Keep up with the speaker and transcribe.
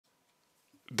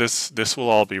this will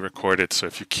all be recorded, so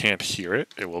if you can't hear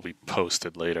it, it will be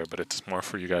posted later, but it's more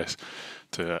for you guys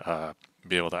to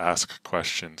be able to ask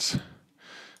questions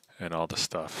and all the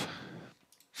stuff.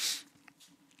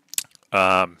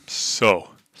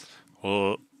 So,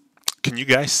 well, can you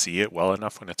guys see it well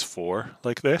enough when it's 4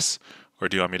 like this? Or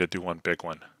do you want me to do one big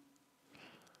one?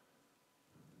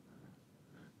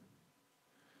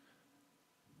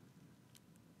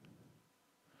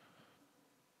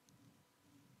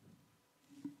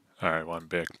 All right, one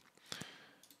big.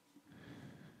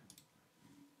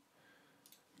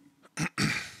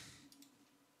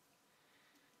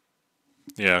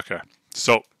 Yeah, okay.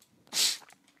 So,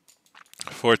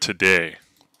 for today,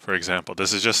 for example,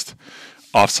 this is just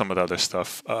off some of the other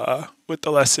stuff. With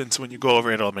the lessons, when you go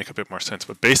over it, it'll make a bit more sense.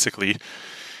 But basically,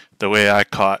 the way I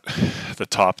caught the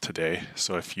top today,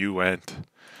 so if you went,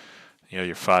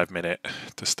 your 5-minute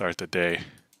to start the day,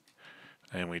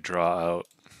 and we draw out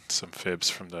some fibs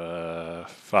from the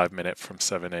 5-minute from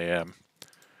 7 a.m.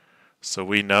 So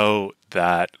we know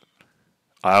that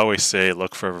I always say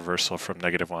look for a reversal from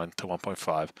 -1 to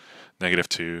 1.5,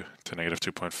 -2 to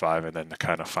 -2.5, and then the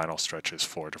kind of final stretch is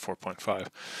 4 to 4.5.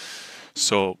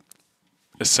 So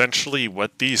essentially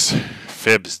what these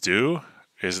fibs do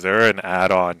is they're an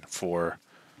add-on for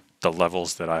the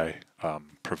levels that I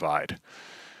provide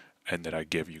and that I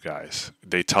give you guys.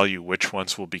 They tell you which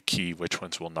ones will be key, which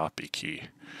ones will not be key.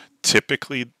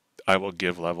 Typically, I will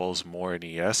give levels more in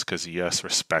ES because ES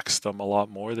respects them a lot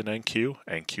more than NQ.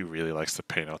 NQ really likes to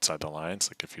paint outside the lines.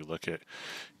 Like if you look at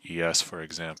ES, for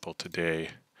example,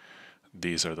 today,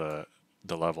 these are the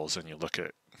levels, and you look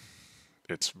at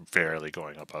it's barely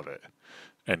going above it.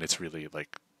 And it's really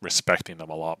like respecting them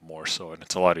a lot more so, and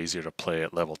it's a lot easier to play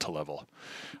at level to level.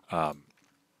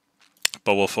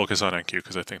 But we'll focus on NQ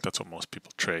because I think that's what most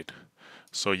people trade.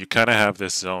 So you kind of have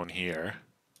this zone here,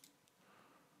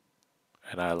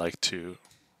 and I like to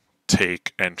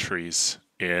take entries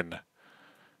in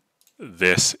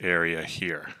this area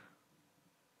here.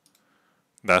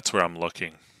 That's where I'm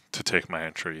looking to take my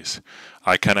entries.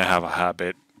 I kind of have a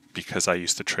habit, because I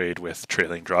used to trade with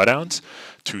trailing drawdowns,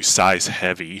 to size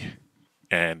heavy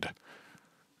and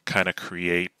kind of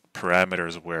create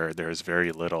parameters where there's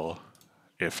very little,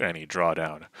 if any,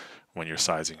 drawdown when you're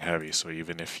sizing heavy. So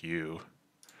even if you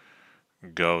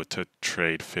go to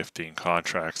trade 15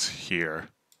 contracts here,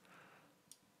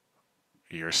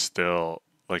 you're still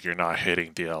like, you're not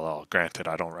hitting DLL. Granted,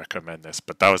 I don't recommend this,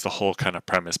 but that was the whole kind of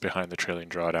premise behind the trailing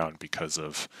drawdown, because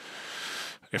of,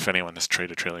 if anyone has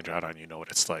traded trailing drawdown, you know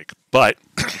what it's like. But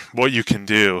what you can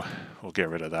do, we'll get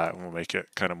rid of that and we'll make it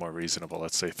kind of more reasonable.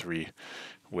 Let's say 3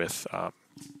 with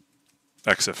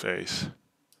XFAs.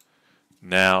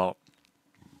 Now,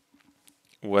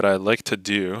 what I like to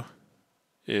do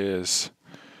is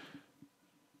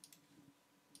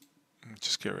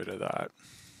just get rid of that.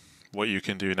 What you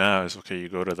can do now is, okay, you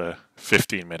go to the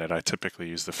 15-minute. I typically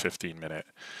use the 15-minute,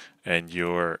 and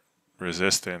your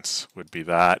resistance would be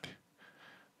that.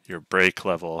 Your break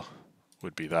level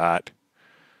would be that.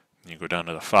 And you go down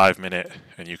to the 5-minute,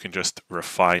 and you can just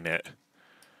refine it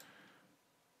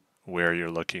where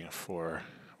you're looking for.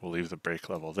 We'll leave the break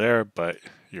level there, but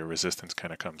your resistance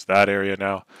kind of comes that area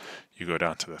now. You go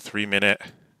down to the 3-minute,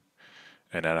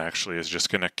 and that actually is just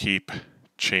going to keep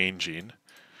changing.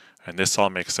 And this all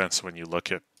makes sense when you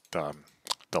look at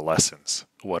the lessons,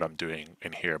 what I'm doing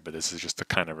in here, but this is just a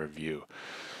kind of review.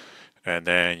 And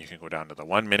then you can go down to the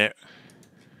 1-minute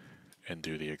and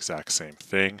do the exact same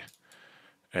thing.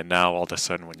 And now all of a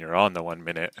sudden, when you're on the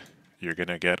 1-minute, you're going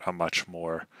to get a much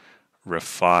more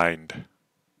refined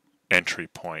entry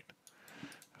point.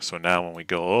 So now when we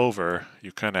go over,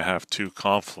 you kind of have 2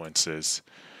 confluences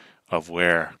of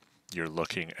where you're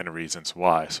looking and reasons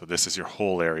why. So this is your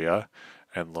whole area,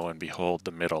 and lo and behold,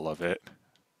 the middle of it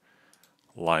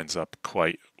lines up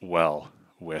quite well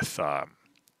with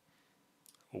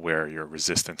where your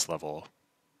resistance level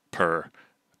per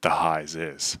the highs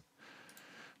is.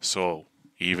 So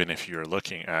even if you're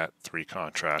looking at 3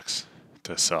 contracts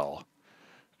to sell,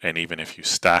 and even if you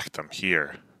stack them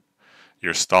here,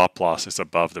 your stop loss is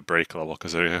above the break level,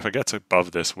 because if it gets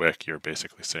above this wick, you're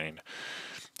basically saying,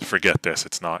 forget this,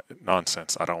 it's not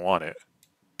nonsense, I don't want it.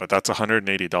 But that's a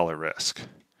 $180 risk.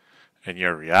 And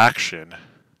your reaction,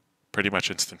 pretty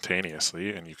much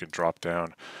instantaneously, and you can drop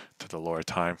down to the lower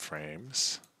time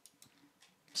frames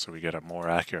so we get a more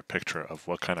accurate picture of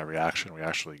what kind of reaction we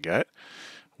actually get.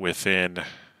 Within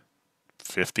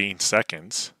 15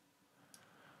 seconds,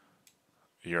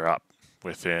 you're up.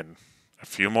 Within a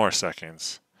few more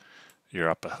seconds, you're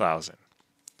up 1,000.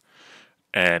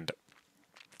 And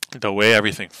the way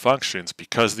everything functions,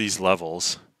 because these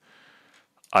levels,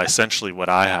 essentially what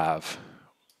I have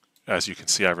as you can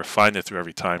see, I refined it through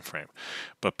every time frame.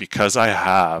 But because I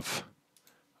have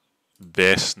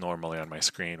this normally on my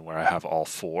screen where I have all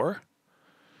four,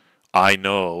 I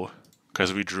know,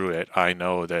 because we drew it, I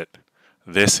know that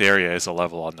this area is a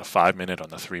level on the 5 minute, on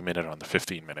the 3 minute, on the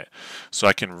 15 minute. So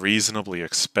I can reasonably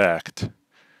expect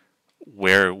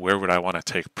where would I want to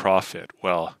take profit?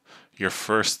 Well, your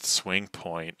first swing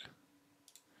point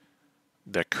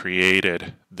that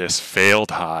created this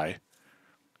failed high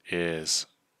is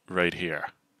right here.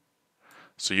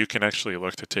 So you can actually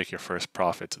look to take your first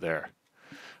profits there.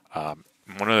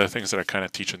 One of the things that I kind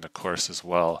of teach in the course as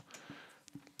well,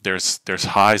 there's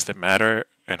highs that matter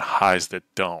and highs that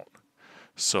don't.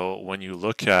 So when you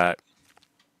look at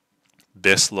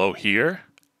this low here,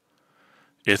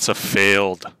 it's a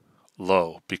failed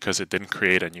low because it didn't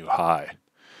create a new high.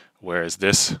 Whereas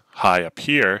this high up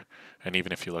here, and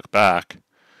even if you look back,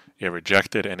 it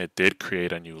rejected and it did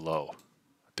create a new low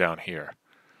down here.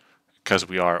 Because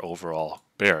we are overall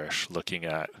bearish, looking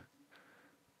at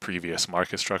previous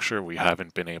market structure, we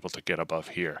haven't been able to get above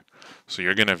here. So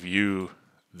you're going to view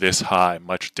this high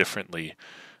much differently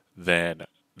than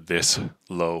this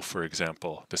low, for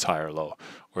example, this higher low,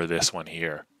 or this one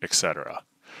here, etc.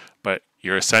 But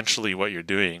you're essentially, what you're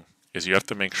doing is you have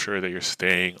to make sure that you're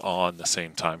staying on the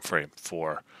same time frame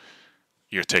for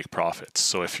your take profits.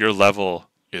 So if your level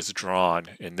is drawn,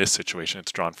 in this situation,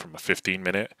 it's drawn from a 15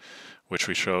 minute, which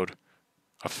we showed,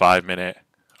 a 5 minute,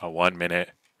 a 1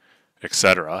 minute,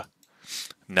 etc.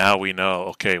 Now we know,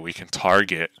 okay, we can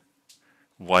target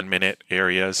 1 minute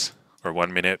areas or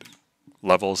 1 minute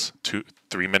levels,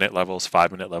 3 minute levels,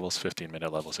 5 minute levels, 15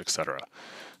 minute levels, etc.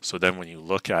 So then when you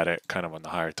look at it kind of on the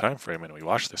higher time frame and we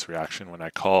watch this reaction, when I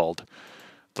called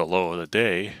the low of the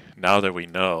day, now that we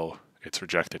know it's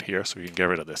rejected here, so we can get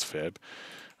rid of this fib,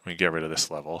 we can get rid of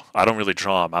this level. I don't really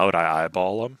draw them out, I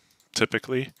eyeball them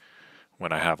typically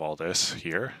when I have all this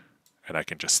here, and I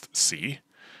can just see.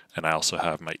 And I also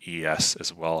have my ES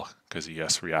as well, because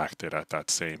ES reacted at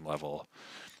that same level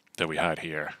that we had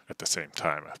here at the same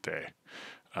time of day.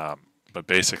 But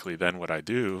basically then what I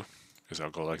do is I'll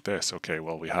go like this. Okay,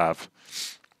 well, we have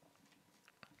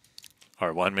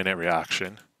our 1 minute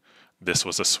reaction. This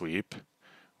was a sweep.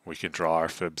 We can draw our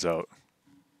fibs out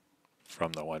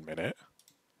from the 1 minute.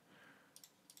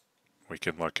 We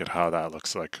can look at how that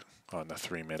looks like on the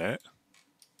 3 minute.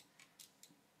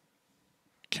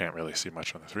 Can't really see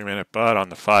much on the 3 minute, but on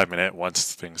the 5 minute,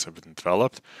 once things have been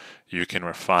developed, you can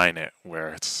refine it where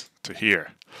it's to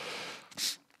here.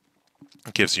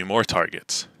 It gives you more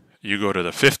targets. You go to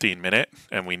the 15 minute,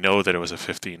 and we know that it was a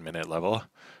 15 minute level.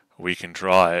 We can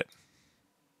draw it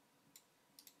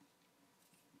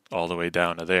all the way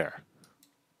down to there.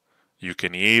 You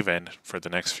can even, for the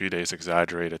next few days,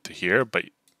 exaggerate it to here, but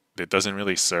it doesn't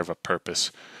really serve a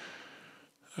purpose.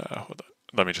 Hold on.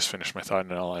 Let me just finish my thought and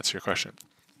then I'll answer your question.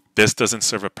 This doesn't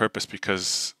serve a purpose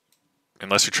because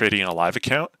unless you're trading in a live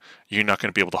account, you're not going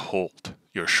to be able to hold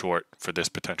your short for this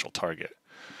potential target.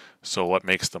 So what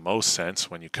makes the most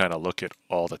sense when you kind of look at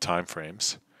all the time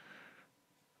frames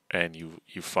and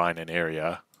you find an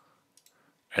area,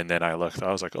 and then I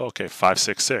was like, oh, okay,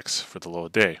 566 for the low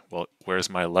day. Well, where's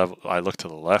my level? I look to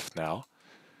the left now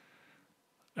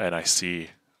and I see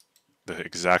the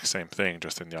exact same thing,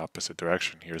 just in the opposite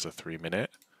direction. Here's a 3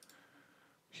 minute.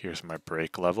 Here's my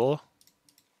break level.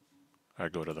 I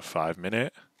go to the 5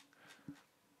 minute.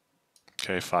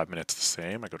 Okay, 5 minutes the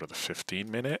same. I go to the 15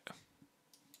 minute.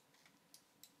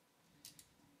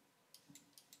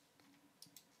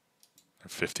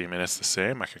 And 15 minutes the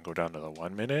same. I can go down to the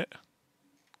 1 minute.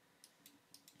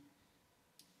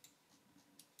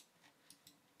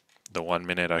 The 1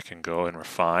 minute I can go and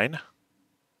refine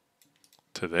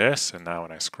to this, and now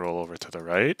when I scroll over to the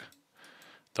right,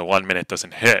 the 1 minute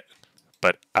doesn't hit.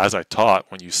 But as I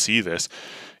taught, when you see this,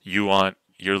 you're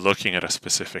looking at a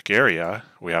specific area.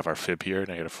 We have our fib here,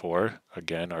 -4.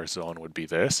 Again, our zone would be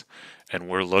this, and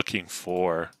we're looking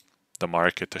for the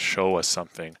market to show us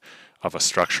something of a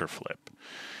structure flip.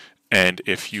 And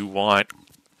if you want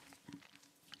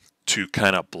to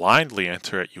kind of blindly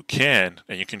enter it, you can,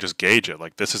 and you can just gauge it.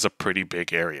 Like, this is a pretty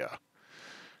big area.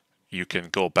 You can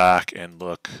go back and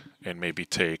look and maybe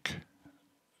take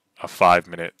a 5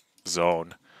 minute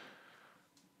zone.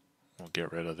 We'll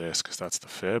get rid of this because that's the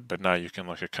fib, but now you can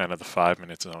look at kind of the 5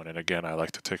 minute zone. And again, I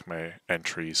like to take my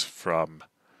entries from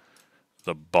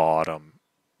the bottom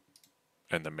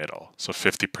and the middle, so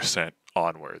 50%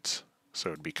 onwards. So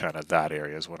it would be kind of that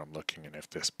area is what I'm looking, and if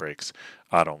this breaks,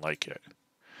 I don't like it.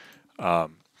 Are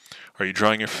you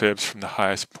drawing your fibs from the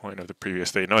highest point of the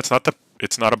previous day? No, it's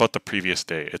not about the previous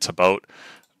day. It's about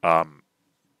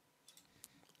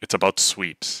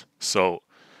sweeps. So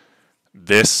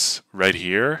This right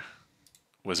here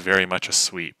was very much a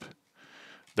sweep.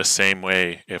 The same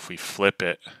way if we flip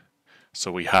it,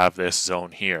 so we have this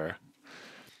zone here.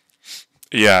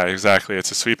 Yeah, exactly.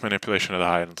 It's a sweep manipulation of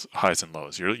the highs and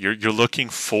lows. You're looking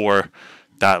for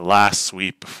that last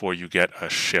sweep before you get a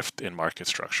shift in market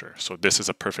structure. So this is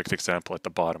a perfect example at the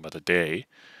bottom of the day,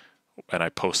 and I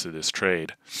posted this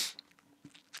trade.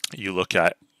 You look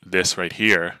at this right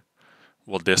here.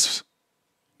 Well, this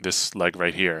leg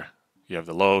right here, you have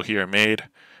the low here made.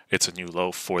 It's a new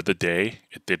low for the day.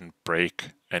 It didn't break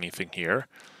anything here.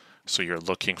 So you're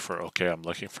looking for, okay, I'm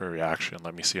looking for a reaction.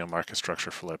 Let me see a market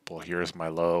structure flip. Well, here's my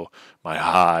low, my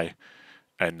high,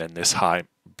 and then this high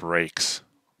breaks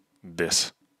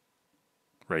this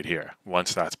right here.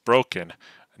 Once that's broken,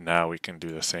 now we can do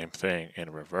the same thing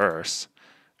in reverse.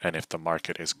 And if the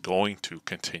market is going to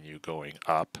continue going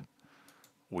up,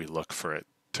 we look for it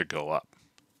to go up,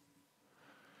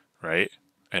 right?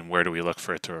 And where do we look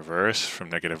for it to reverse? From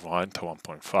 -1 to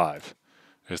 1.5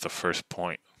 is the first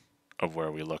point of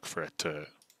where we look for it to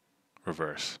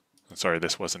reverse. I'm sorry,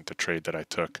 this wasn't the trade that I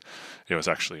took. It was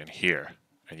actually in here.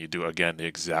 And you do, again, the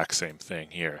exact same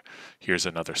thing here. Here's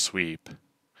another sweep.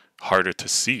 Harder to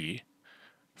see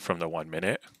from the 1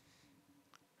 minute,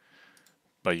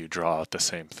 but you draw out the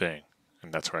same thing.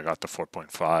 And that's where I got the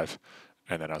 4.5.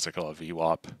 And then I was like, oh,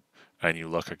 VWAP. And you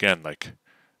look again, like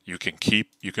you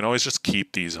can always just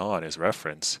keep these on as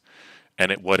reference.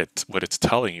 And what it's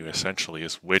telling you essentially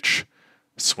is which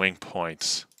swing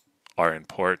points are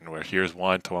important, where here's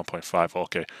 1 to 1.5.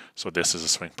 Okay, so this is a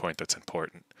swing point that's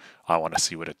important. I want to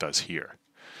see what it does here.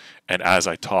 And as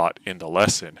I taught in the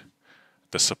lesson,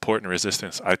 the support and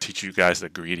resistance, I teach you guys the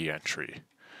greedy entry.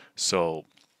 So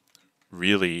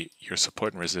really your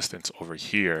support and resistance over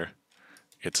here,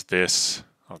 it's this.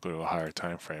 I'll go to a higher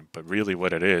time frame, but really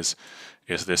what it is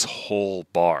this whole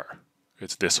bar.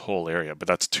 It's this whole area, but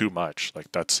that's too much.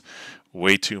 Like that's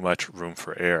way too much room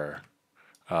for error.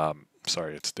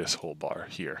 Sorry, it's this whole bar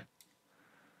here.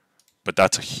 But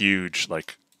that's a huge,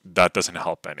 like, that doesn't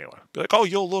help anyone. Be like, oh,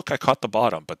 yo, look, I caught the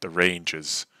bottom, but the range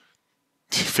is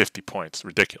 50 points.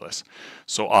 Ridiculous.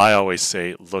 So I always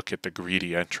say, look at the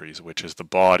greedy entries, which is the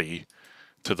body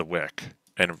to the wick,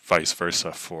 and vice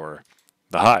versa for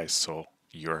the highs. So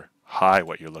your high,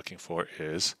 what you're looking for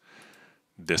is,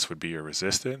 this would be your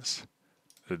resistance.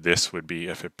 This would be,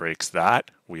 if it breaks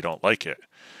that, we don't like it.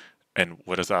 And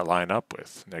what does that line up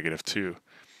with? -2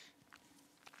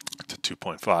 to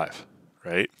 2.5,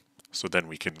 right? So then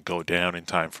we can go down in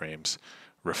time frames,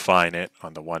 refine it.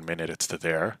 On the 1 minute, it's to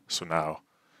there. So now,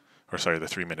 or sorry, the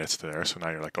 3 minutes to there. So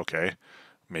now you're like, okay,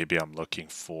 maybe I'm looking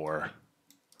for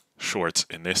shorts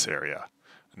in this area.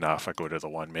 Now if I go to the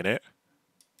 1 minute,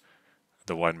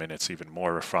 the 1 minute's even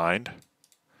more refined.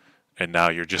 And now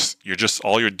you're just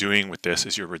all you're doing with this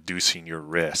is you're reducing your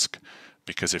risk.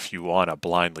 Because if you want to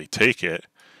blindly take it,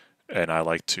 and I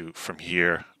like to, from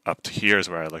here up to here is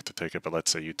where I like to take it, but let's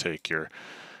say you take your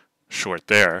short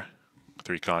there,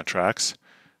 3 contracts.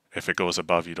 If it goes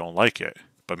above, you don't like it.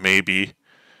 But maybe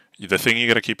the thing you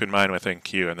got to keep in mind with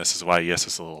NQ, and this is why yes,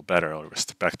 it's a little better, I'll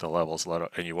respect the levels a little,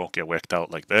 and you won't get wicked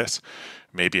out like this.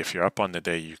 Maybe if you're up on the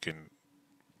day, you can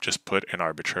just put an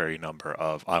arbitrary number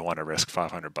of, I want to risk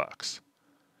 500 bucks.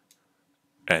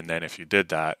 And then if you did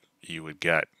that, you would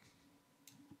get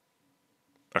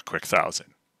a quick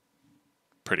 1,000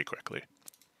 pretty quickly.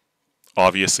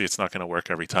 Obviously, it's not going to work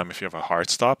every time if you have a hard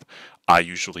stop. I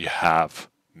usually have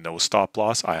no stop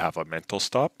loss. I have a mental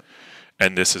stop.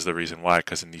 And this is the reason why,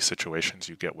 because in these situations,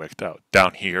 you get wicked out.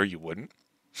 Down here, you wouldn't.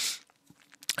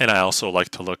 And I also like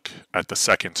to look at the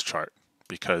seconds chart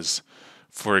because,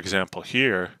 for example,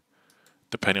 here,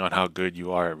 depending on how good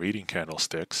you are at reading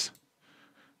candlesticks,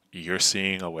 you're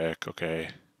seeing a wick, okay,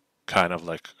 kind of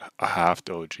like a half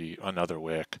doji, another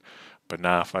wick. But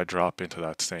now if I drop into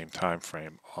that same time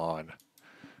frame on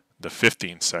the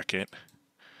 15-second,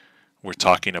 we're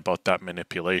talking about that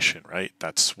manipulation, right?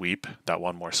 That sweep, that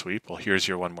one more sweep. Well, here's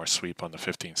your one more sweep on the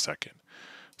 15-second.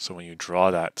 So when you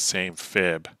draw that same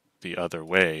fib the other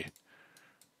way,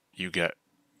 you get,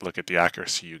 look at the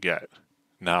accuracy you get.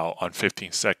 Now on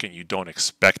 15-second, you don't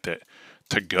expect it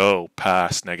to go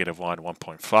past -1,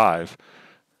 1.5,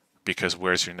 because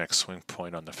where's your next swing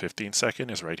point on the 15-second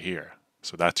is right here.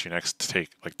 So that's your next take,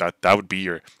 like that would be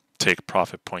your take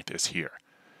profit point is here.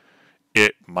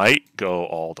 It might go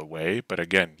all the way, but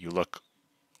again, you look,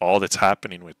 all that's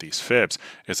happening with these fibs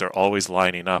is they're always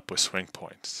lining up with swing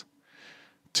points.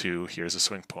 2, here's a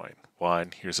swing point.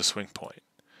 1, here's a swing point.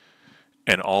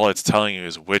 And all it's telling you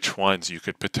is which ones you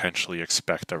could potentially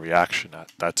expect a reaction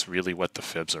at. That's really what the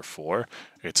fibs are for.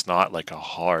 It's not like a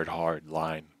hard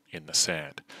line in the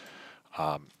sand.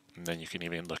 And then you can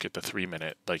even look at the 3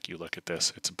 minute, like you look at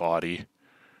this, it's body.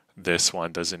 This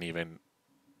one doesn't even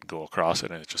go across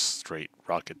it and it just straight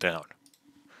rocket down.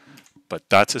 But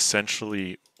that's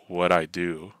essentially what I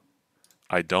do.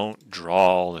 I don't draw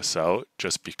all this out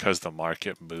just because the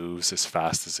market moves as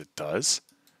fast as it does.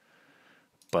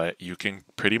 But you can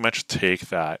pretty much take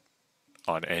that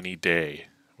on any day.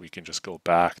 We can just go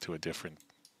back to a different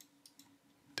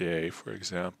day. For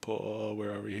example,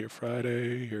 where are we here?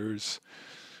 Friday. Here's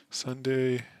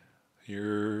Sunday.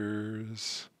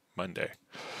 Here's Monday.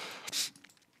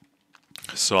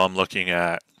 So I'm looking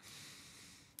at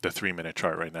the 3 minute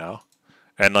chart right now.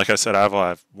 And like I said, I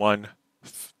have 1,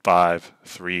 5,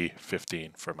 3,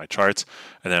 15 for my charts.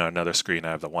 And then on another screen,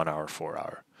 I have the 1 hour, 4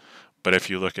 hour. But if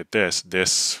you look at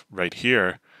this right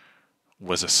here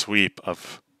was a sweep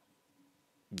of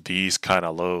these kind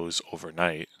of lows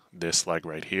overnight, this leg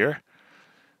right here,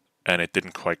 and it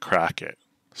didn't quite crack it.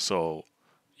 So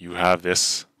you have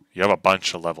this, you have a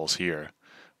bunch of levels here.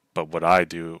 But what I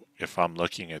do, if I'm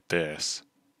looking at this,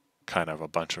 kind of a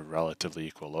bunch of relatively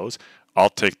equal lows, I'll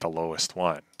take the lowest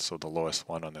one. So the lowest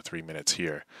one on the 3 minutes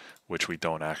here, which we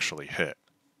don't actually hit,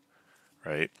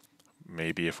 right?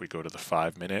 Maybe if we go to the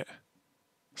 5 minute,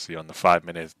 see on the 5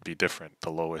 minute it'd be different.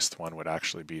 The lowest one would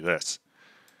actually be this,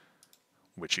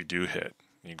 which you do hit.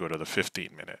 You go to the 15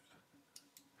 minute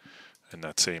in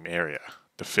that same area,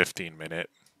 the 15 minute,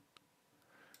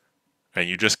 and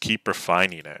you just keep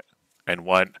refining it. And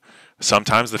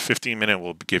sometimes the 15 minute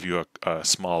will give you a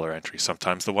smaller entry,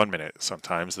 sometimes the 1 minute,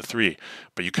 sometimes the 3,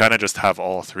 but you kind of just have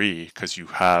all three because you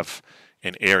have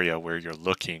an area where you're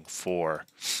looking for.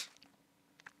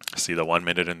 See, the 1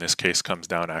 minute in this case comes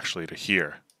down actually to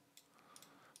here,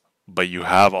 but you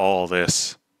have all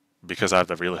this because I have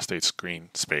the real estate screen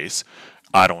space.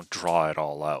 I don't draw it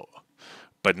all out,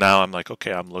 but now I'm like,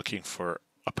 okay, I'm looking for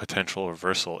a potential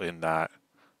reversal in that.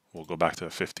 We'll go back to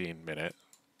the 15 minute.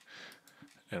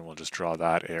 And we'll just draw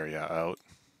that area out.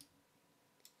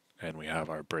 And we have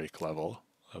our break level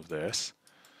of this.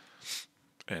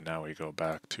 And now we go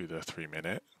back to the 3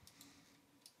 minute.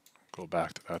 Go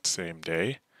back to that same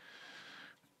day.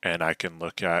 And I can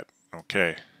look at,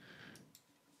 okay,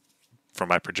 for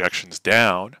my projections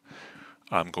down,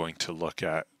 I'm going to look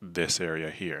at this area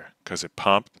here because it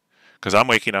pumped. Because I'm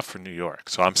waking up for New York,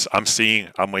 so I'm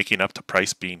waking up to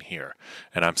price being here,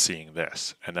 and I'm seeing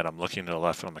this, and then I'm looking to the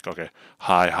left, and I'm like, okay,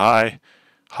 high,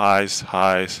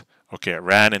 highs. Okay, it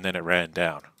ran and then it ran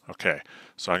down. Okay,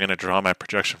 so I'm going to draw my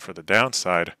projection for the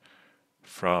downside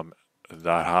from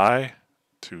that high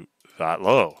to that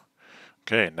low.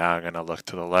 Okay, now I'm going to look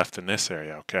to the left in this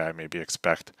area. Okay, I maybe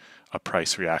expect a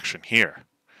price reaction here,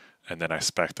 and then I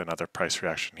expect another price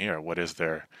reaction here. What is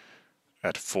there?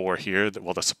 At 4 here,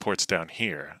 well, the support's down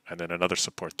here, and then another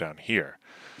support down here.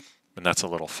 And that's a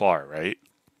little far, right?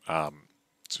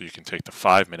 So you can take the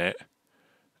 5 minute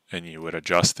and you would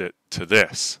adjust it to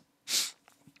this.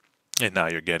 And now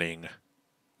you're getting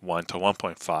 1 to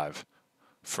 1.5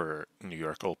 for New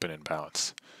York open and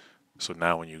bounce. So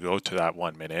now when you go to that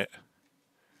 1 minute,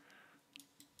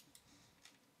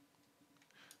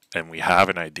 and we have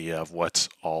an idea of what's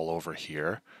all over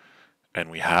here, and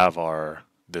we have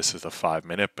this is the 5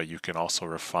 minute, but you can also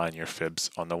refine your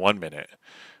fibs on the 1 minute.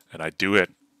 And I do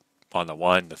it on the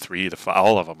 1, the 3, the 5,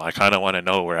 all of them. I kind of want to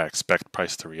know where I expect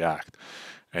price to react.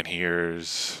 And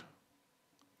here's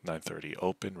 9:30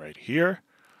 open right here.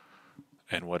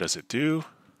 And what does it do?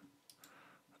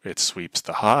 It sweeps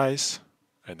the highs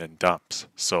and then dumps.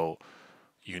 So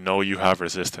you know you have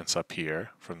resistance up here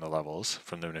from the levels,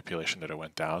 from the manipulation that it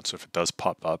went down. So if it does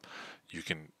pop up, you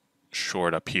can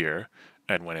short up here.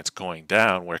 And when it's going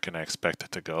down, where can I expect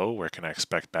it to go? Where can I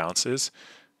expect bounces?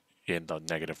 In the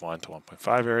 -1 to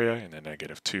 1.5 area, in the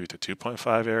 -2 to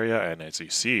 2.5 area. And as you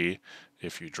see,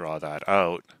 if you draw that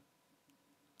out,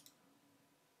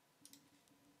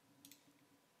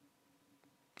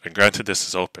 and granted this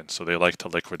is open, so they like to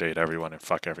liquidate everyone and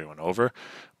fuck everyone over.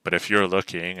 But if you're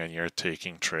looking and you're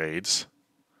taking trades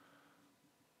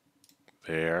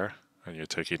there, and you're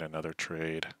taking another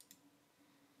trade,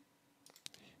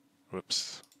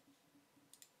 whoops,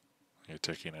 you're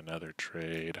taking another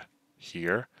trade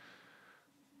here,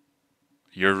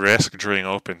 your risk during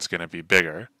open is going to be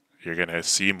bigger. You're going to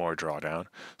see more drawdown.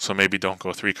 So maybe don't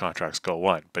go 3 contracts, go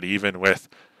 1. But even with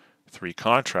 3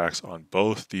 contracts on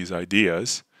both these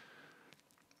ideas,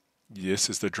 this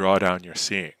is the drawdown you're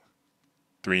seeing.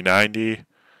 390,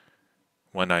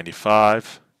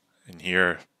 195, and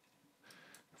here,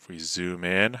 if we zoom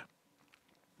in,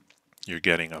 you're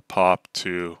getting a pop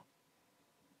to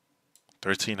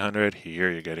 1300.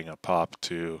 Here you're getting a pop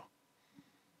to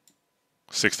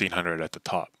 1600 at the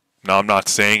top. Now, I'm not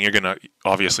saying you're going to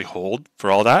obviously hold for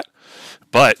all that,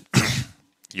 but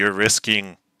you're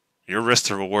risking, your risk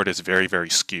to reward is very, very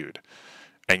skewed,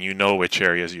 and you know which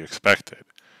areas you expected.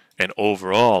 And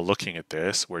overall, looking at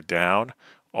this, we're down.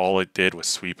 All it did was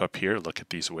sweep up here. Look at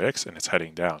these wicks, and it's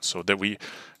heading down. So that we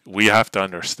have to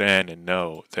understand and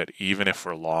know that even if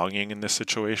we're longing in this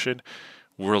situation,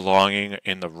 we're longing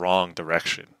in the wrong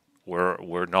direction. We're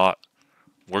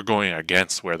going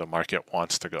against where the market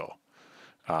wants to go.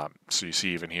 So you see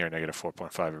even here, negative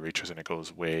 4.5, it reaches and it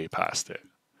goes way past it.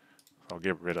 I'll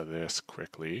get rid of this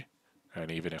quickly.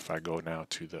 And even if I go now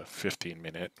to the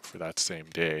 15-minute for that same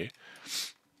day,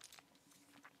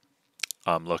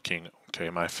 I'm looking, okay,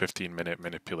 my 15-minute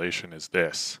manipulation is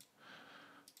this.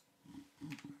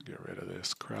 Get rid of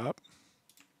this crap.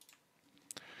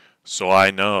 So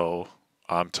I know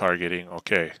I'm targeting,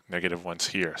 okay, negative one's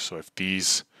here. So if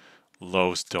these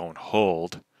lows don't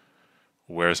hold,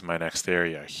 where's my next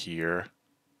area? Here,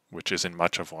 which isn't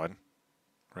much of one,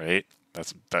 right?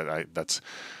 That's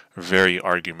very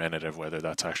argumentative whether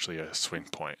that's actually a swing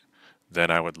point.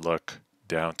 Then I would look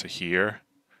down to here,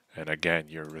 and again,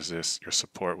 your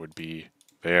support would be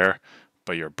there,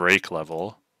 but your break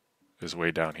level is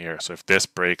way down here. So if this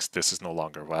breaks, this is no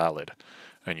longer valid.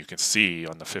 And you can see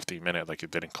on the 15-minute, like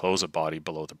it didn't close a body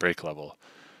below the break level.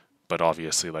 But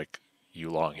obviously, like you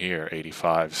long here,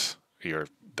 85s, you're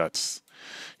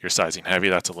sizing heavy.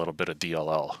 That's a little bit of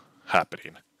DLL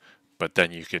happening. But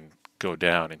then you can go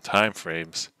down in time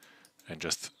frames and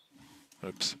just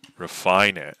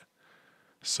refine it.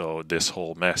 So this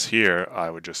whole mess here, I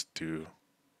would just do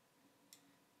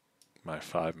my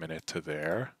 5-minute to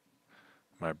there,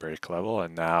 my break level.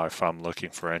 And now if I'm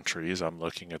looking for entries, I'm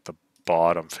looking at the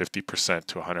bottom 50%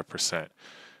 to 100%.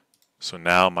 So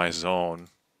now my zone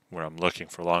where I'm looking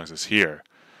for longs is here.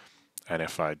 And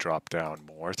if I drop down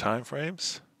more time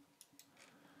frames,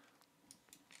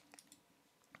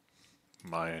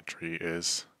 my entry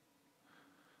is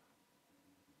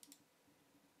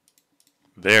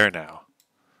there now.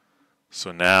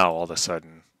 So now all of a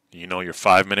sudden, you know your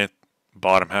 5-minute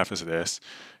bottom half is this,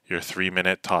 your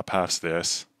 3-minute top half's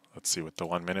this. Let's see what the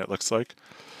 1 minute looks like.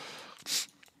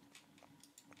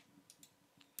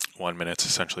 1 minute's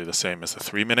essentially the same as the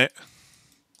 3-minute.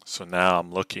 So now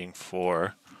I'm looking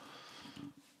for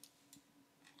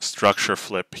structure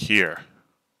flip here.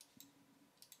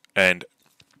 And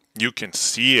you can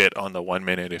see it on the 1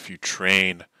 minute if you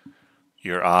train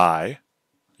your eye.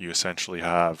 You essentially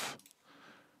have,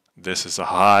 this is a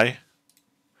high,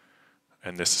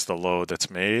 and this is the low that's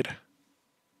made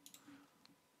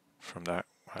from that.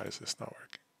 Why is this not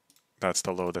working? That's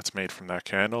the low that's made from that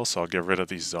candle. So I'll get rid of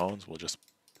these zones. We'll just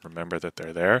remember that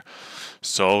they're there.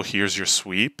 So here's your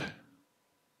sweep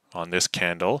on this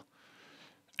candle,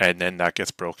 and then that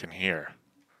gets broken here.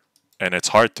 And it's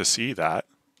hard to see that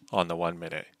on the 1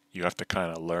 minute. You have to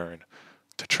kind of learn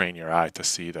to train your eye to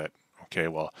see that, okay,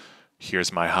 well,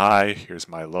 here's my high, here's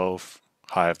my low,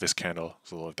 high of this candle,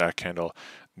 the low of that candle,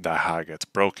 that high gets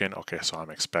broken. Okay, so I'm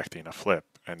expecting a flip.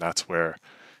 And that's where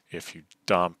if you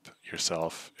dump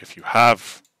yourself, if you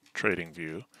have trading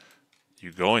view,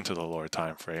 you go into the lower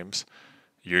time frames,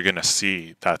 you're going to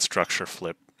see that structure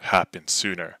flip happen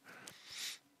sooner.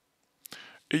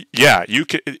 Yeah, you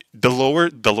can, the lower,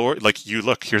 like you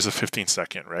look, here's a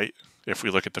 15-second, right? If we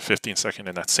look at the 15-second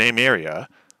in that same area,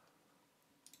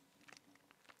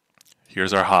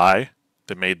 here's our high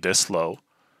that made this low.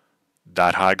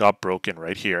 That high got broken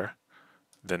right here.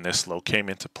 Then this low came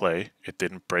into play. It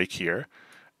didn't break here.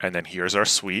 And then here's our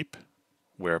sweep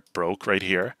where it broke right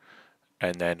here.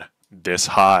 And then this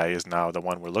high is now the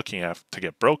one we're looking at to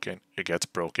get broken. It gets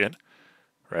broken,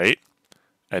 right?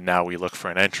 And now we look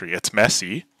for an entry. It's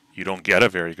messy. You don't get a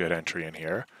very good entry in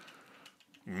here.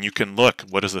 You can look,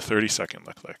 what does the 30-second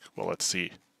look like? Well, let's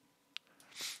see.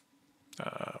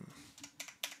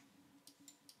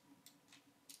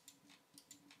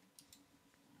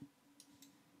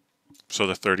 So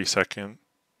the 30-second,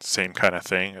 same kind of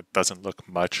thing. It doesn't look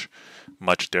much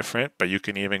different, but you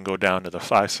can even go down to the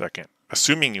 5-second.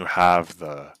 Assuming you have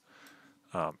the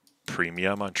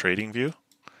premium on TradingView,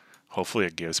 hopefully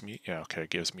it gives me, yeah, okay, it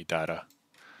gives me data.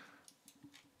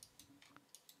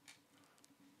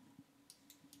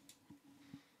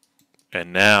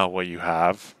 And now what you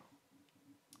have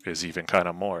is even kind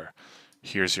of more.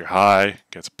 Here's your high,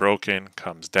 gets broken,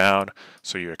 comes down,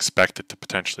 so you expect it to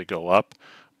potentially go up,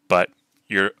 but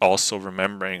you're also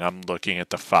remembering I'm looking at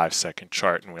the 5-second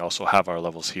chart, and we also have our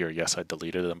levels here. Yes, I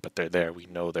deleted them, but they're there. We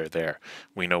know they're there.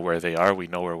 We know where they are. We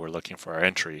know where we're looking for our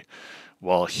entry.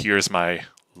 Well, here's my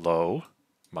low,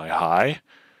 my high,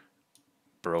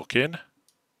 broken,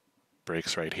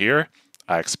 breaks right here,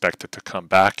 I expect it to come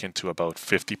back into about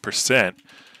 50%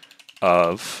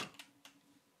 of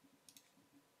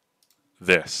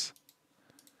this.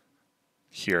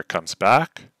 Here it comes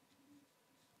back,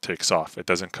 takes off. It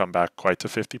doesn't come back quite to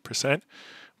 50%,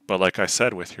 but like I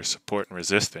said, with your support and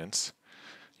resistance,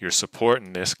 your support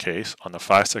in this case on the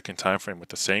 5-second time frame with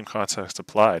the same context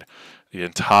applied, the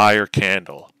entire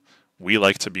candle, we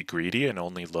like to be greedy and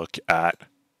only look at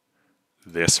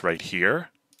this right here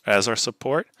as our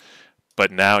support.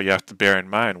 But now you have to bear in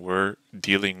mind we're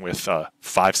dealing with a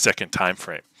 5-second time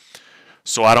frame.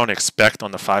 So I don't expect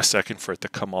on the 5-second for it to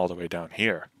come all the way down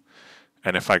here.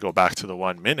 And if I go back to the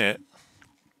 1 minute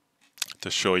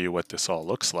to show you what this all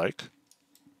looks like,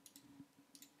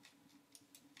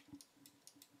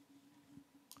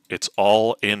 it's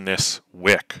all in this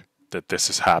wick that this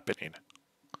is happening.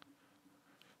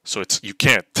 So it's, you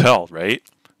can't tell, right?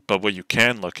 But what you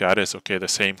can look at is, okay, the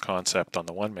same concept on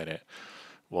the 1 minute.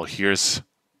 Well, here's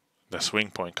the swing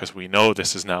point, because we know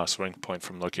this is now a swing point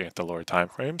from looking at the lower time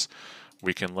frames.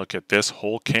 We can look at this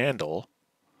whole candle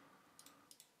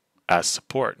as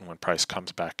support. And when price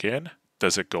comes back in,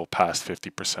 does it go past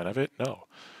 50% of it? No.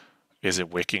 Is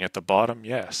it wicking at the bottom?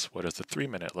 Yes. What does the 3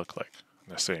 minute look like?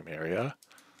 In the same area.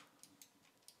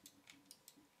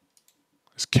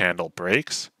 This candle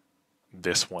breaks.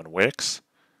 This one wicks,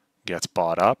 gets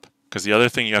bought up. Because the other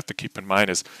thing you have to keep in mind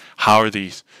is how are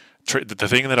these... The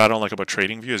thing that I don't like about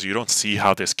TradingView is you don't see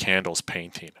how this candle's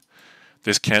painting.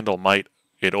 This candle might...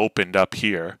 It opened up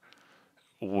here.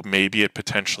 Maybe it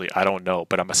potentially, I don't know,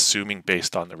 but I'm assuming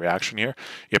based on the reaction here,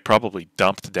 it probably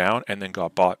dumped down and then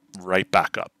got bought right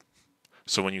back up.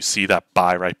 So when you see that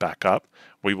buy right back up,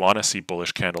 we want to see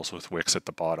bullish candles with wicks at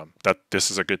the bottom. That this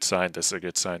is a good sign, this is a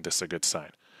good sign, this is a good sign.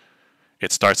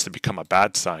 It starts to become a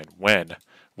bad sign when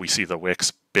we see the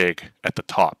wicks big at the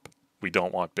top. We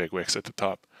don't want big wicks at the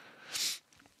top.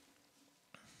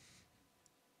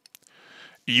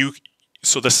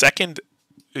 So the second...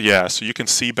 Yeah, so you can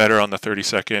see better on the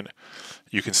 30-second.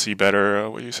 You can see better,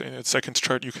 what are you saying? The seconds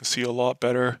chart, you can see a lot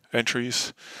better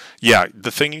entries. Yeah,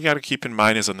 the thing you got to keep in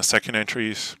mind is on the second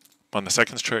entries, on the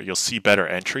seconds chart, you'll see better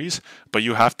entries, but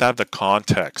you have to have the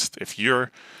context. If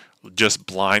you're just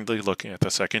blindly looking at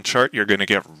the second chart, you're going to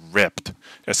get ripped,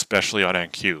 especially on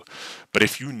NQ. But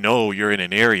if you know you're in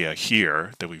an area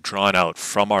here that we've drawn out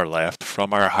from our left,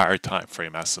 from our higher time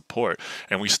frame as support,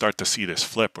 and we start to see this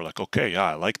flip, we're like, okay, yeah,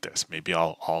 I like this. Maybe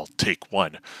I'll take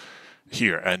one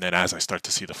here. And then as I start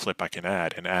to see the flip, I can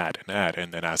add and add and add.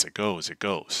 And then as it goes, it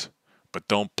goes. But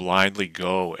don't blindly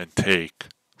go and take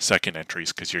second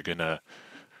entries, because you're going to,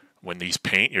 when these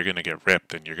paint, you're going to get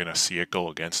ripped and you're going to see it go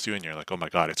against you and you're like, oh my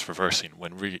God, it's reversing,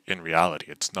 when in reality,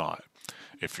 it's not.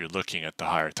 If you're looking at the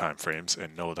higher time frames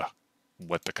and know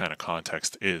what the kind of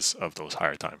context is of those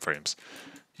higher time frames,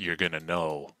 you're going to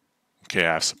know, okay,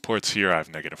 I have supports here, I have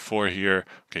 -4 here,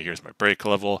 okay, here's my break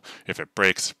level. If it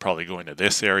breaks, it's probably going to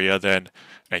this area then,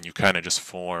 and you kind of just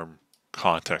form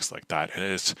context like that. And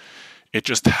it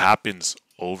just happens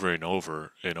over and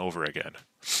over and over again.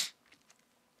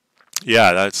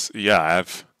 Yeah,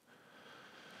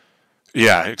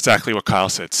 exactly what Kyle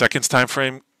said. Seconds time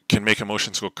frame can make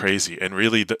emotions go crazy, and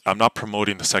really, I'm not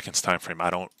promoting the seconds time frame. I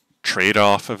don't trade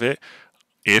off of it.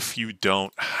 If you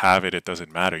don't have it, it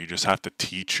doesn't matter. You just have to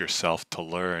teach yourself to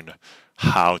learn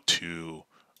how to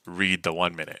read the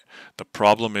 1 minute. The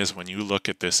problem is when you look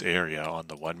at this area on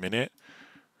the 1 minute,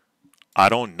 I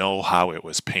don't know how it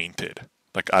was painted.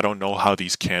 Like, I don't know how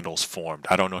these candles formed.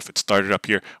 I don't know if it started up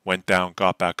here, went down,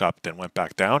 got back up, then went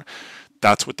back down.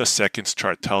 That's what the seconds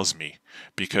chart tells me,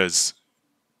 because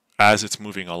as it's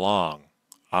moving along,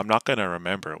 I'm not going to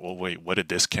remember, well, wait, what did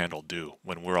this candle do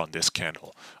when we're on this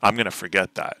candle? I'm going to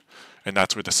forget that. And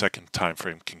that's where the second time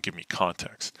frame can give me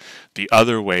context. The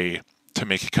other way to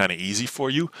make it kind of easy for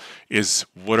you is,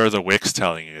 what are the wicks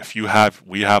telling you? If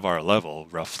we have our level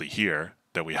roughly here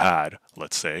that we had,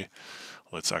 let's say,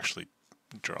 let's actually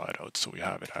draw it out so we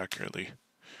have it accurately.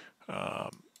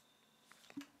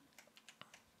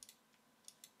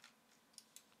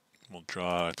 We'll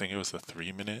draw, I think it was the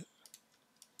 3 minute.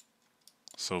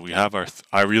 So we have our,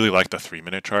 I really like the 3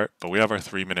 minute chart, but we have our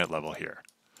 3 minute level here.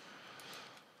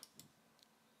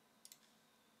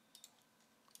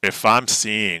 If I'm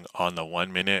seeing on the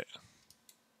 1 minute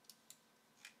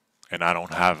and I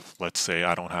don't have, let's say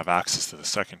I don't have access to the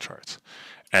second charts,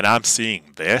 and I'm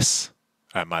seeing this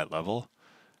at my level,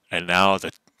 and now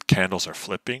the candles are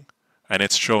flipping and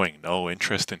it's showing no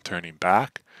interest in turning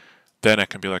back, then I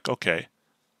can be like, okay,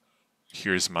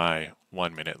 here's my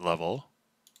 1 minute level,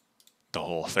 the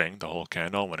whole thing, the whole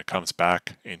candle. When it comes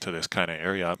back into this kind of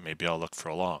area, maybe I'll look for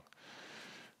a long.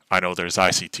 I know there's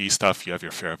ICT stuff, you have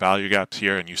your fair value gaps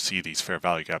here, and you see these fair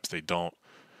value gaps, they don't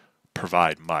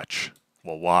provide much.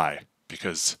 Well, why?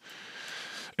 Because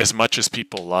as much as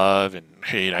people love and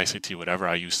hate ICT, whatever,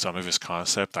 I use some of his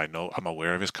concept. I know I'm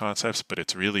aware of his concepts, but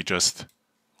it's really just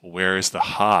where is the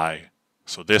high?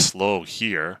 So this low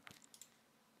here,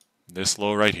 this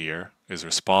low right here is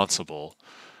responsible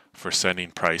for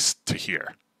sending price to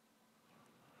here.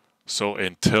 So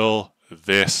until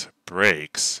this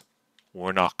breaks,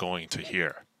 we're not going to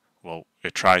here. Well,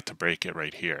 it tried to break it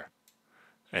right here.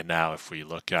 And now if we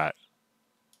look at,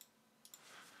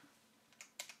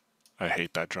 I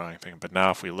hate that drawing thing, but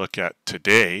now if we look at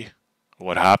today,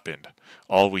 what happened?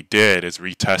 All we did is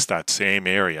retest that same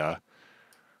area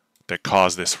that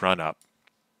caused this run up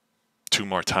 2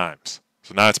 more times.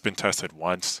 So now it's been tested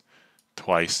once,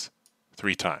 twice,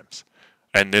 3 times.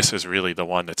 And this is really the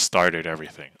one that started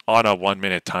everything on a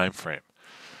 1-minute time frame.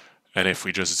 And if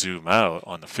we just zoom out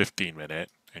on the 15-minute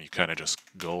and you kind of just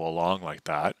go along like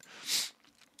that,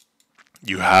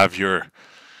 you have your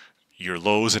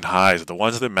lows and highs. The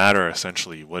ones that matter,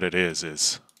 essentially what it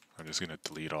is I'm just going to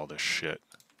delete all this shit.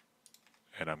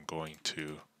 And I'm going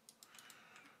to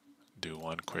do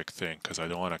one quick thing because I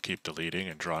don't want to keep deleting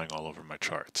and drawing all over my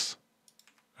charts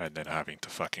and then having to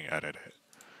fucking edit it.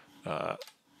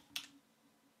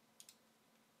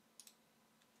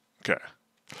 Okay.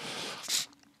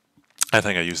 I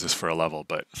think I used this for a level,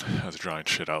 but I was drawing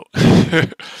shit out.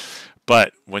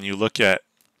 But when you look at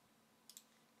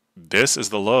this is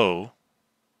the low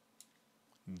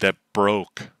that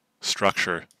broke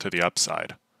structure to the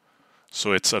upside.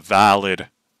 So it's a valid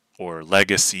or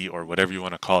legacy or whatever you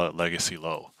want to call it, legacy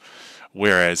low.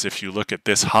 Whereas if you look at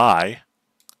this high,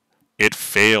 it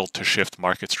failed to shift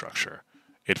market structure.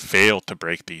 It failed to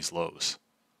break these lows.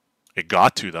 It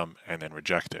got to them and then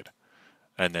rejected.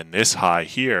 And then this high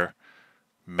here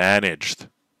managed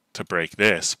to break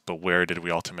this, but where did we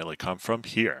ultimately come from?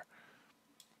 Here.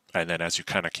 And then as you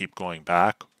kind of keep going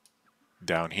back,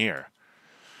 down here.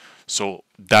 So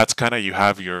that's kind of, you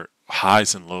have your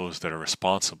highs and lows that are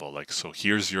responsible. Like, so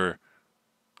here's your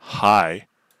high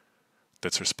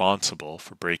that's responsible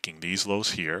for breaking these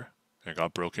lows here. It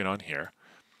got broken on here.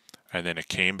 And then it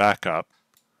came back up.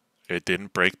 It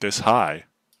didn't break this high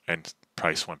and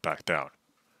price went back down.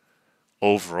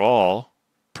 Overall,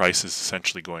 price is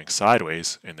essentially going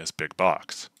sideways in this big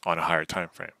box on a higher time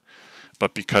frame.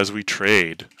 But because we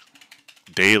trade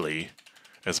daily,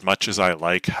 as much as I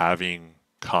like having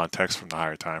context from the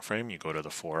higher time frame, you go to the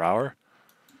 4-hour.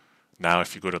 Now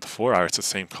if you go to the 4-hour, it's the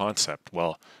same concept.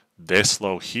 Well, this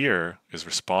low here is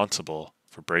responsible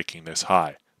for breaking this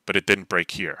high, but it didn't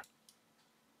break here.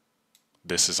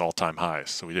 This is all-time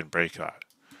highs, so we didn't break that.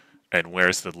 And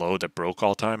where's the low that broke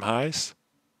all-time highs?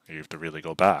 You have to really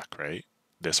go back, right?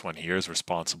 This one here is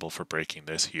responsible for breaking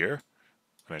this here,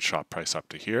 and it shot price up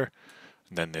to here.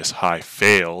 And then this high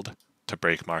failed to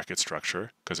break market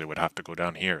structure because it would have to go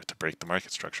down here to break the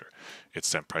market structure. It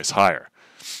sent price higher.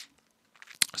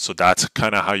 So that's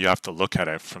kind of how you have to look at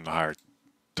it from the higher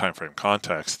time frame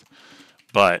context.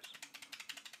 But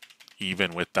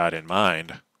even with that in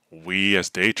mind, we as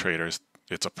day traders,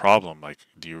 it's a problem. Like,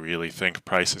 do you really think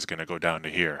price is going to go down to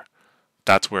here?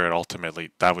 That's where it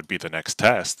ultimately, that would be the next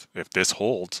test. If this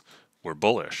holds, we're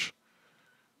bullish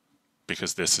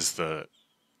because this is the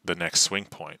next swing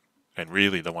point. And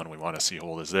really the one we want to see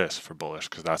hold is this for bullish,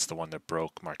 because that's the one that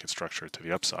broke market structure to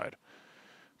the upside.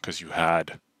 Because you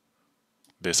had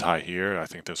this high here, I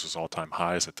think this was all-time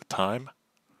highs at the time,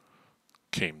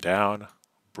 came down,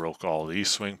 broke all these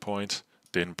swing points,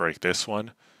 didn't break this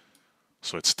one,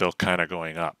 so it's still kind of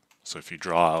going up. So if you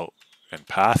draw out and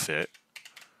path it,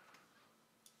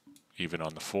 even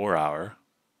on the 4-hour,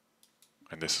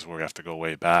 and this is where we have to go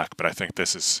way back, but I think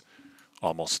this is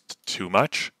almost too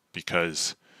much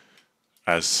because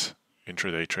as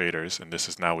intraday traders, and this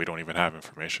is now we don't even have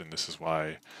information, this is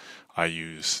why I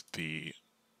use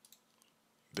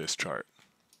this chart.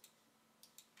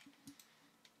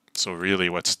 So really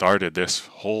what started this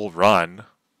whole run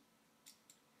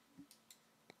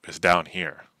is down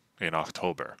here in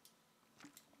October.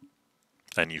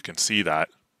 And you can see that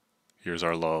here's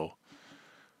our low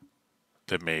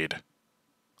that made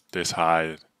this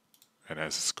high, and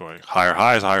as it's going higher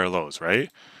highs, higher lows, right?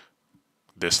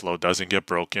 This low doesn't get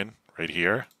broken right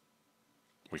here.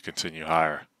 We continue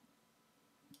higher.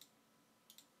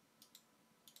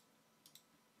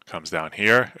 Comes down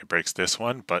here, it breaks this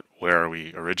one, but where are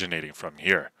we originating from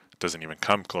here? It doesn't even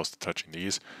come close to touching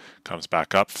these. Comes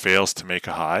back up, fails to make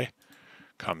a high,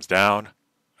 comes down,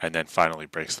 and then finally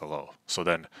breaks the low. So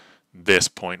then this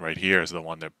point right here is the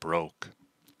one that broke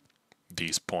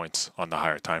these points on the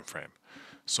higher time frame.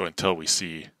 So until we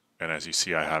see and as you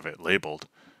see I have it labeled,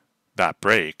 that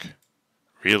break,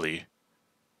 really,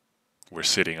 we're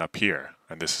sitting up here,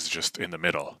 and this is just in the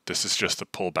middle. This is just a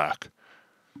pullback,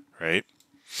 right?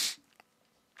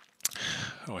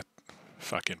 What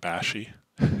fucking bashy.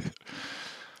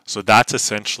 So that's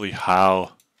essentially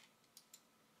how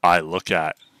I look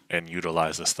at and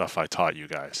utilize the stuff I taught you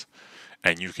guys.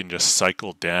 And you can just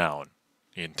cycle down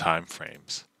in time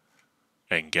frames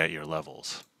and get your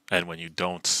levels. And when you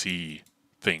don't see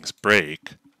things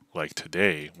break, like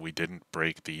today, we didn't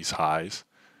break these highs.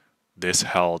 This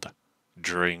held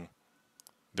during,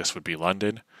 this would be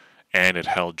London, and it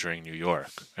held during New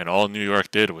York. And all New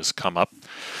York did was come up,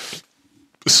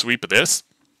 sweep of this,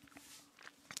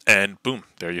 and boom,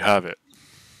 there you have it.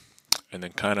 And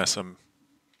then kind of some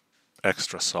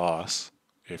extra sauce.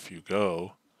 If you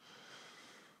go,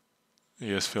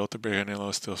 ES failed to break any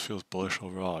low, still feels bullish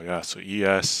overall. Yeah, so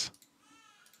ES,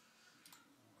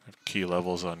 I have key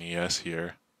levels on ES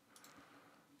here.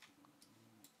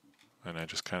 And I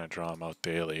just kind of draw them out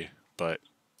daily, but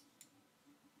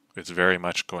it's very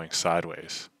much going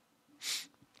sideways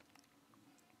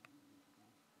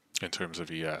in terms of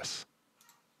ES.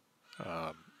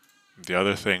 The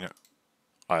other thing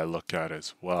I look at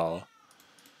as well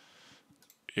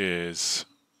is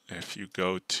if you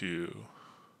go to,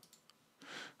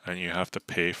 and you have to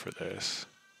pay for this,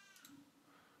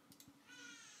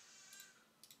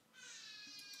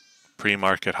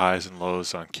 pre-market highs and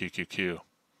lows on QQQ.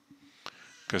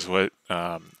 Because what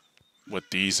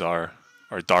these are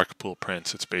dark pool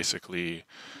prints. It's basically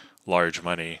large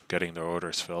money getting their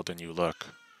orders filled, and you look,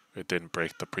 it didn't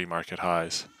break the pre-market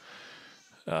highs.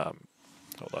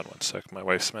 Hold on one sec, my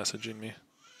wife's messaging me.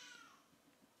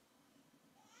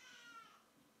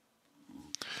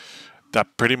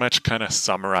 That pretty much kind of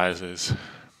summarizes,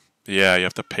 yeah, you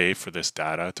have to pay for this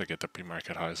data to get the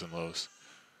pre-market highs and lows.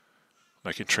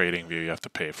 Like in TradingView, you have to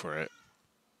pay for it.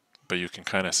 But you can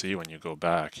kind of see when you go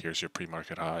back, here's your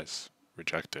pre-market highs,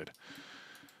 rejected.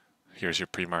 Here's your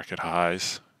pre-market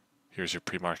highs, here's your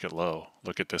pre-market low.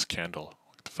 Look at this candle,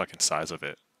 look at the fucking size of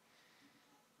it.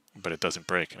 But it doesn't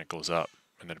break, and it goes up,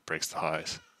 and then it breaks the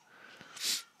highs.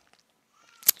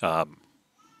 I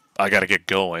got to get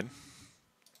going,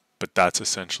 but that's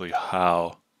essentially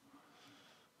how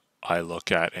I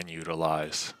look at and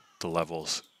utilize the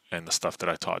levels and the stuff that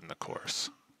I taught in the course.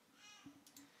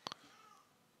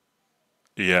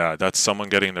 Yeah, that's someone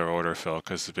getting their order filled,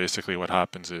 because basically what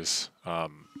happens is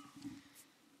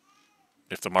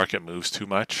if the market moves too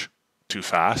much, too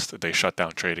fast, they shut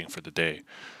down trading for the day.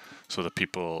 So the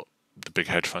people, the big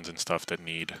hedge funds and stuff that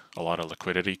need a lot of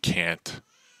liquidity can't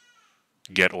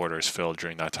get orders filled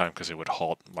during that time because it would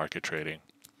halt market trading.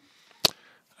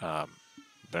 But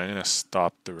I'm going to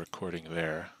stop the recording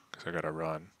there because I got to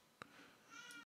run.